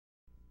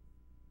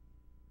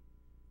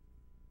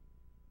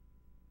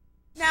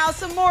now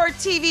some more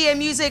TV and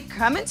music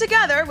coming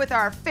together with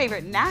our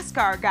favorite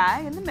NASCAR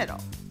guy in the middle.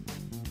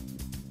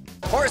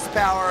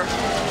 Horsepower,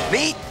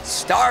 meet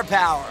star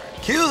power.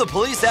 Cue the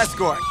police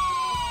escort.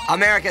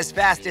 America's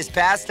fastest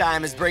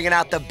pastime is bringing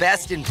out the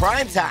best in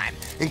prime time,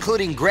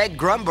 including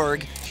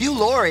Grunberg, Hugh,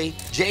 Laurie,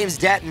 James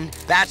Denton,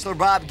 Bachelor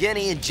Bob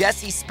Guiney, and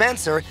Jesse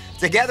Spencer,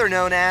 together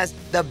known as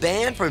the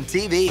band from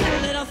TV.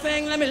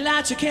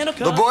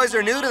 The boys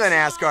are new to the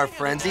NASCAR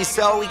frenzy,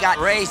 so we got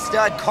Ray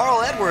stud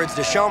Carl Edwards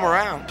to show them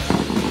around.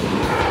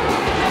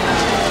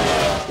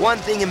 One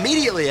thing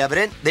immediately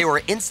evident, they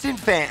were instant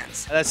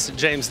fans. That's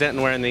James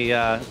Denton wearing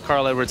the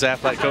Carl Edwards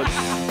Affleck coat.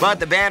 But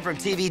the band from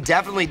TV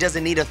definitely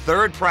doesn't need a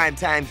third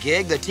primetime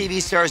gig. The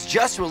TV stars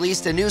just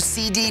released a new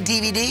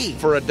CD-DVD.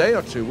 For a day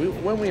or two,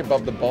 weren't we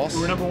above the boss?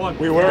 We were number one.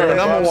 We were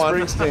number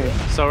one.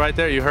 So right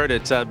there, you heard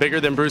it. Bigger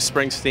than Bruce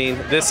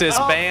Springsteen. This is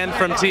Band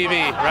from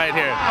TV, right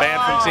here.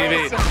 Band from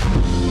TV.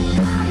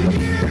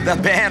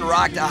 The band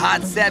rocked a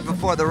hot set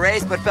before the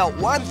race, but felt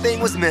one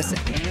thing was missing.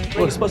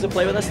 Were you supposed to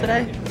play with us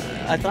today?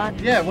 I thought.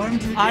 Yeah, why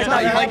don't you? I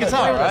thought you play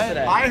guitar, right?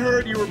 Today. I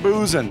heard you were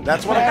boozing.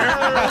 That's what I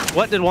heard.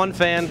 What did one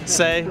fan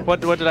say? What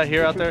did I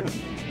hear out there?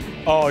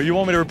 Oh, you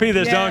want me to repeat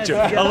this, don't you?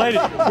 A lady,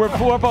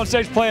 we're up on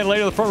stage playing, a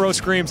lady in the front row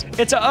screams,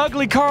 "It's an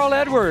ugly Carl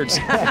Edwards."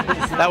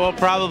 That will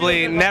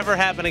probably never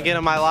happen again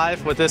in my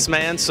life with this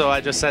man, so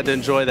I just had to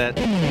enjoy that.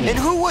 And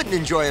who wouldn't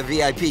enjoy a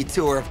VIP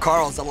tour of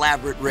Carl's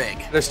elaborate rig?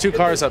 There's two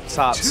cars up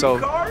top, Two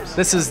cars?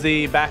 This is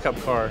the backup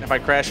car. If I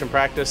crash in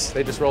practice,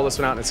 they just roll this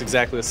one out and it's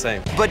exactly the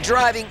same. But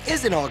driving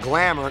isn't all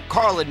glamour.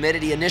 Carl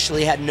admitted he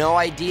initially had no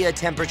idea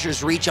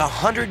temperatures reach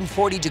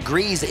 140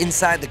 degrees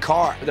inside the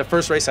car. The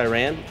first race I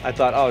ran, I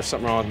thought, oh, there's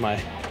something wrong with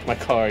my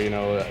car, you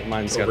know,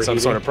 mine's got some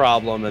sort of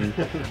problem, and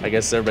I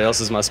guess everybody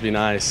else's must be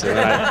nice. And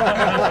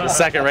then the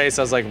second race,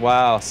 I was like,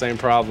 wow, same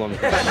problem.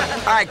 All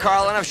right,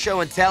 Carl, enough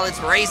show and tell. It's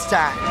race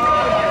time.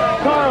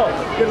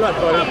 Carl, good luck,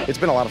 buddy. It's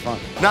been a lot of fun.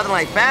 Nothing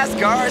like fast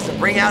cars to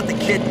bring out the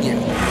kid in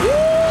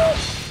you.